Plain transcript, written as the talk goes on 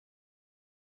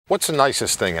What's the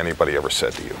nicest thing anybody ever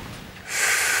said to you?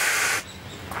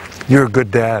 You're a good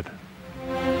dad.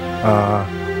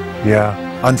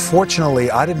 Yeah. Unfortunately,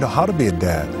 I didn't know how to be a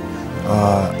dad.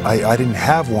 I didn't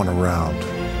have one around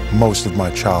most of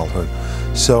my childhood.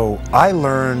 So I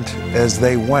learned as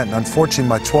they went. Unfortunately,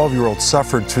 my 12-year-old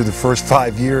suffered through the first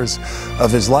 5 years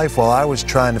of his life while I was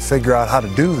trying to figure out how to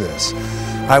do this.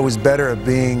 I was better at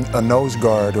being a nose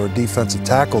guard or a defensive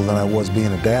tackle than I was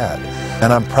being a dad.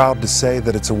 And I'm proud to say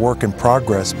that it's a work in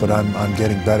progress, but I'm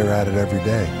getting better at it every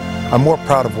day. I'm more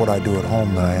proud of what I do at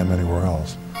home than I am anywhere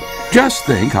else. Just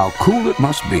think how cool it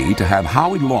must be to have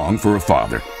Howie Long for a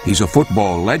father. He's a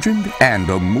football legend and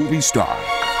a movie star.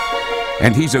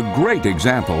 And he's a great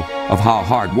example of how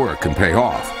hard work can pay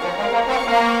off.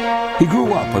 He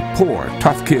grew up a poor,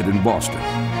 tough kid in Boston.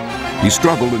 He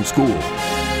struggled in school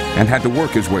and had to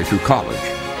work his way through college.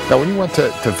 Now, when you went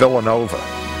to Villanova,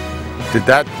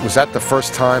 was that the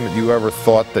first time that you ever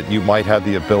thought that you might have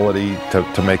the ability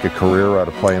to make a career out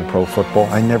of playing pro football?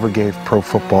 I never gave pro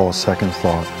football a second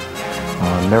thought.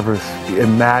 Never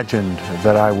imagined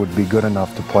that I would be good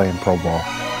enough to play in pro ball.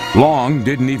 Long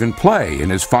didn't even play in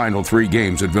his final 3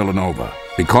 games at Villanova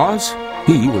because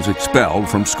he was expelled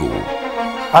from school.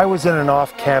 I was in an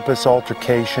off-campus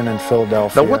altercation in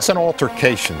Philadelphia. Now, what's an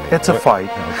altercation? It's a fight.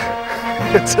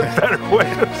 It's a better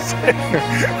way of saying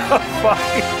a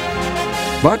fight.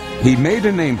 But he made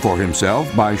a name for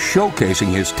himself by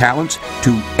showcasing his talents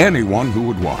to anyone who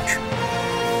would watch.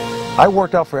 I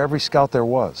worked out for every scout there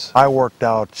was. I worked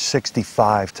out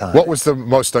 65 times. What was the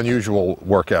most unusual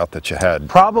workout that you had?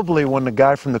 Probably when the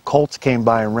guy from the Colts came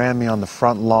by and ran me on the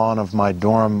front lawn of my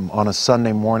dorm on a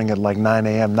Sunday morning at like 9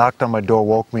 a.m., knocked on my door,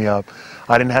 woke me up.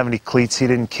 I didn't have any cleats, he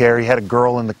didn't care, he had a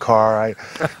girl in the car.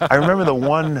 I remember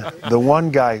the one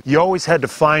guy, you always had to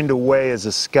find a way as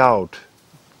a scout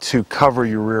to cover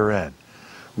your rear end.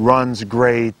 Runs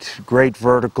great, great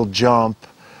vertical jump,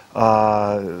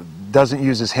 doesn't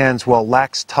use his hands well,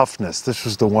 lacks toughness. This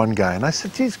was the one guy. And I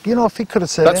said, geez, you know, if he could have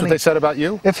said That's what they said about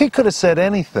you? If he could have said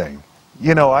anything,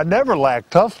 you know, I never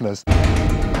lacked toughness.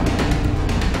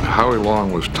 Howie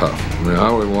Long was tough. I mean,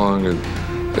 Howie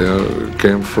Long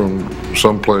came from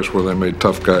some place where they made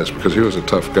tough guys because he was a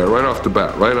tough guy right off the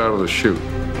bat, right out of the chute.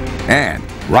 And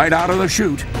right out of the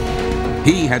chute,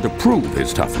 he had to prove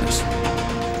his toughness.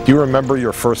 Do you remember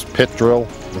your first pit drill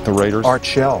with the Raiders? Art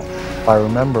Shell. I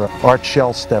remember Art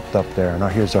Shell stepped up there. Now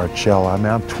here's Art Shell. I mean,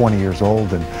 I'm 20 years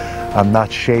old and I'm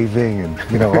not shaving,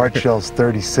 and you know, Art Shell's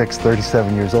 36,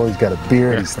 37 years old. He's got a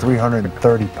beard, he's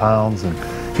 330 pounds,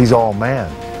 and he's all man.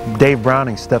 Dave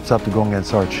Browning steps up to go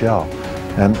against Art Shell,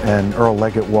 and Earl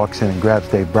Leggett walks in and grabs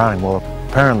Dave Browning. Well,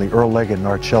 apparently Earl Leggett and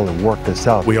Art Shell had worked this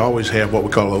out. We always have what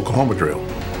we call Oklahoma drill,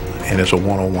 and it's a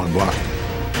one-on-one block.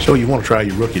 So you want to try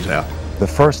your rookies out. The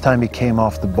first time he came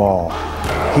off the ball,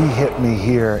 he hit me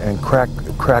here and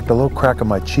cracked a little crack of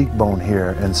my cheekbone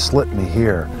here and slit me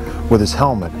here with his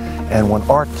helmet. And when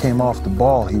Art came off the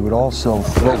ball, he would also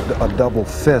throw a double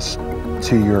fist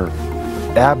to your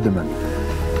abdomen.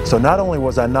 So not only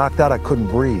was I knocked out, I couldn't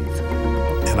breathe.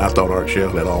 And I thought Art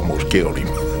Shell had almost killed him.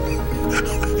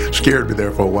 Scared me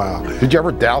there for a while. Did you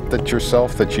ever doubt that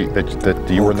yourself, that you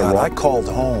were in the wrong? I called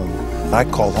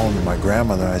home to my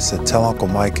grandmother and I said, tell Uncle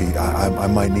Mikey I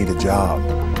might need a job.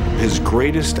 His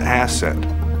greatest asset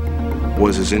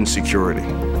was his insecurity.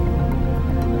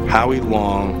 Howie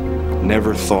Long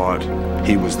never thought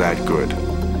he was that good.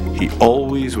 He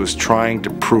always was trying to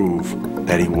prove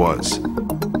that he was.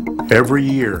 Every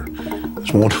year,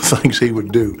 it's one of the things he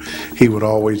would do. He would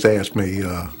always ask me,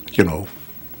 you know,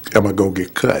 am I going to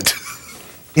get cut?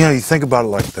 You know, you think about it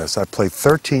like this. I played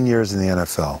 13 years in the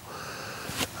NFL.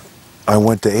 I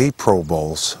went to 8 Pro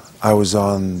Bowls. I was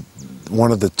on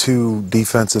one of the 2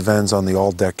 defensive ends on the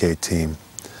all-decade team.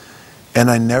 And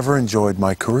I never enjoyed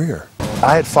my career.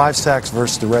 I had 5 sacks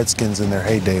versus the Redskins in their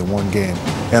heyday in one game.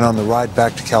 And on the ride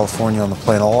back to California on the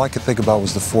plane, all I could think about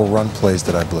was the 4 run plays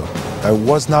that I blew. It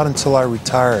was not until I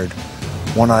retired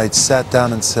when I sat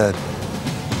down and said,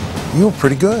 you were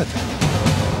pretty good.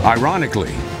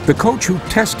 Ironically, the coach who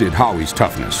tested Howie's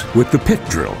toughness with the pit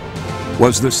drill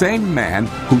was the same man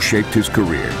who shaped his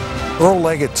career. Earl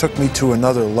Leggett took me to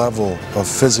another level of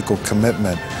physical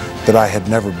commitment that I had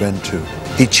never been to.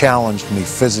 He challenged me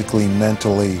physically,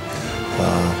 mentally.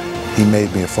 He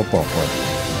made me a football player.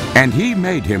 And he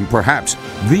made him perhaps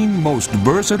the most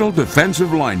versatile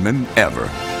defensive lineman ever.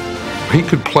 He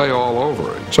could play all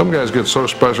over it. Some guys get so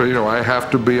special, you know, I have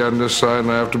to be on this side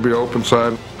and I have to be open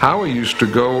side. Howie used to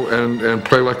go and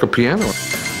play like a piano.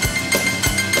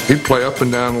 He'd play up and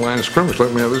down the line of scrimmage.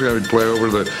 Let me have this guy. He'd play over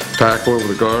the tackle, over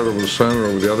the guard, over the center,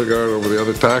 over the other guard, over the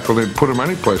other tackle. They'd put him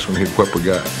any place when he'd clip a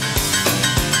guy.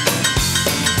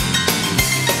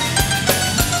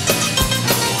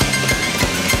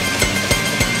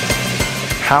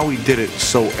 Howie did it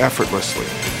so effortlessly,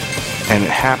 and it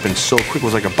happened so quick. It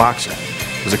was like a boxer.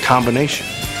 It was a combination.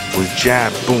 It was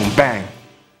jab, boom, bang.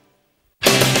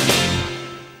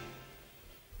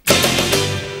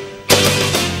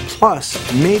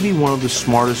 Plus, maybe one of the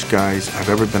smartest guys I've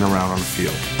ever been around on the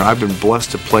field. I've been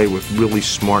blessed to play with really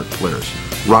smart players.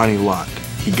 Ronnie Lott,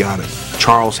 he got it.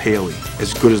 Charles Haley,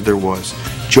 as good as there was.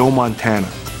 Joe Montana,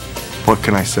 what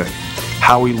can I say?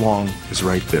 Howie Long is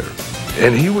right there.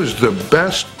 And he was the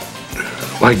best,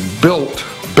 like, built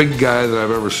big guy that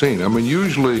I've ever seen. I mean,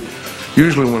 usually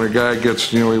when a guy gets,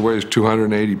 he weighs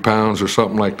 280 pounds or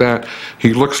something like that,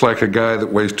 he looks like a guy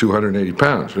that weighs 280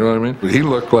 pounds, you know what I mean? He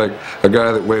looked like a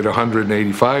guy that weighed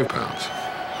 185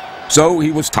 pounds. So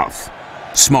he was tough,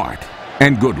 smart,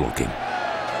 and good-looking.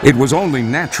 It was only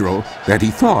natural that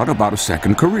he thought about a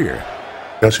second career.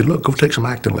 I said, look, go take some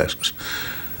acting lessons.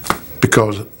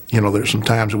 Because, there's some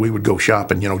times that we would go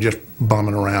shopping, just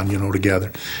bumming around,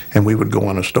 together. And we would go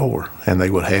in a store, and they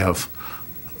would have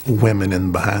women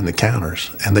in behind the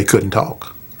counters, and they couldn't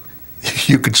talk.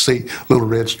 You could see little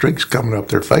red streaks coming up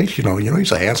their face.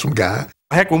 He's a handsome guy.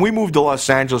 Heck, when we moved to Los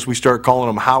Angeles, we started calling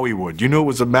him Hollywood. It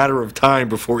was a matter of time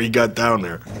before he got down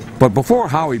there. But before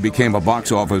Howie became a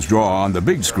box office draw on the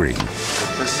big screen,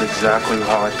 This is exactly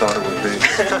how I thought it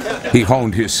would be. he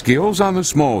honed his skills on the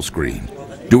small screen,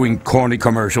 doing corny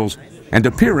commercials and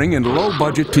appearing in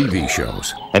low-budget TV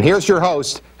shows. And here's your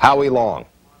host, Howie Long.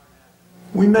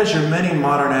 We measure many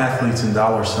modern athletes in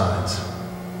dollar signs.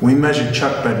 We measure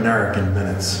Chuck Bednarik in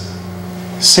minutes.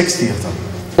 60 of them.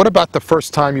 What about the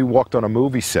first time you walked on a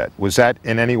movie set? Was that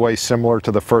in any way similar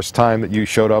to the first time that you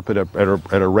showed up at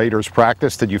a Raiders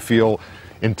practice? Did you feel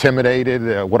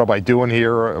intimidated? What am I doing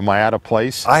here? Am I out of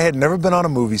place? I had never been on a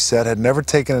movie set, had never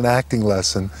taken an acting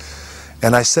lesson.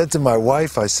 And I said to my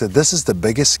wife, I said, this is the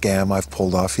biggest scam I've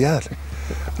pulled off yet.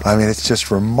 I mean, it's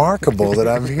just remarkable that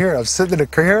I'm here. I'm sitting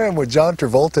here I am with John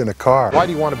Travolta in a car. Why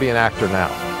do you want to be an actor now?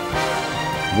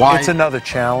 Why? It's another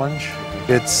challenge.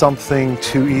 It's something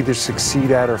to either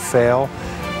succeed at or fail.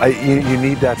 You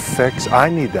need that fix. I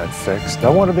need that fixed. I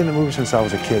wanted to be in the movie since I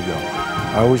was a kid, though.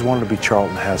 I always wanted to be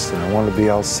Charlton Heston. I wanted to be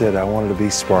El Cid. I wanted to be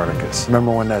Spartacus.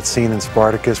 Remember when that scene in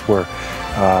Spartacus where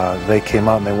they came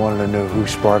out and they wanted to know who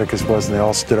Spartacus was, and they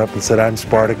all stood up and said, "I'm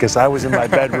Spartacus." I was in my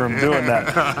bedroom doing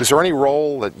that. Is there any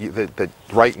role that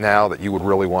right now that you would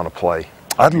really want to play?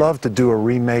 I'd love to do a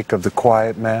remake of The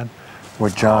Quiet Man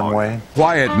with John Wayne.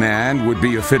 Quiet Man would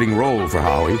be a fitting role for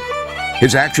Howie.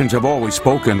 His actions have always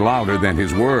spoken louder than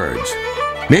his words.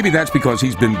 Maybe that's because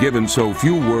he's been given so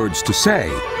few words to say,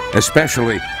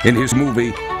 especially in his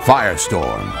movie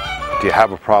Firestorm. Do you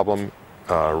have a problem,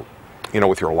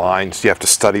 with your lines? Do you have to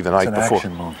study the night before? It's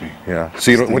an action movie. Yeah.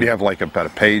 So what do you have, like about a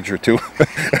page or two?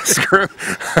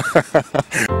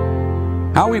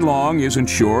 Howie Long isn't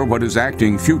sure what his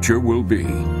acting future will be,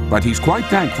 but he's quite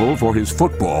thankful for his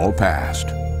football past.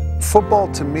 Football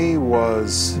to me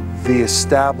was the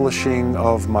establishing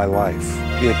of my life.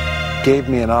 It gave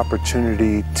me an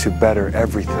opportunity to better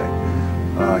everything.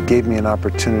 Gave me an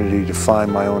opportunity to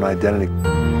find my own identity.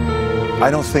 I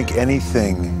don't think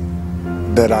anything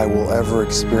that I will ever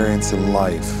experience in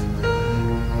life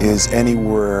is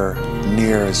anywhere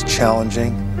near as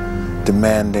challenging,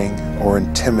 demanding, or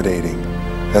intimidating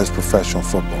as professional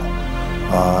football.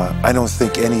 I don't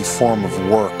think any form of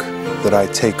work that I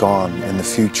take on in the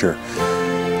future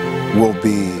will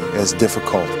be as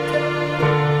difficult.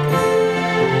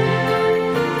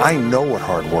 I know what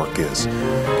hard work is.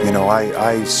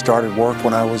 I started work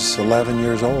when I was 11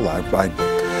 years old. I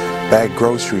bagged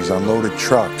groceries, unloaded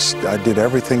trucks. I did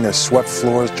everything that swept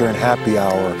floors during happy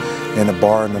hour in a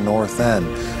bar in the North End,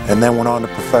 and then went on to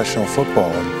professional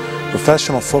football. And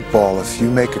professional football, if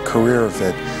you make a career of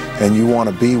it and you want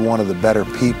to be one of the better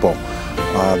people,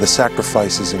 the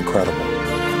sacrifice is incredible.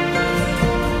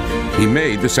 He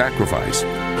made the sacrifice.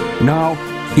 Now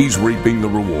he's reaping the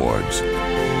rewards.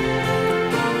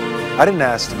 I didn't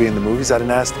ask to be in the movies. I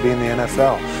didn't ask to be in the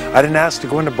NFL. I didn't ask to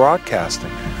go into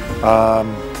broadcasting.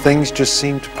 Things just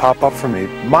seemed to pop up for me.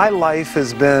 My life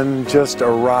has been just a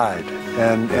ride,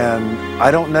 and I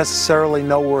don't necessarily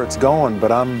know where it's going,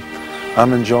 but I'm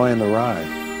enjoying the ride.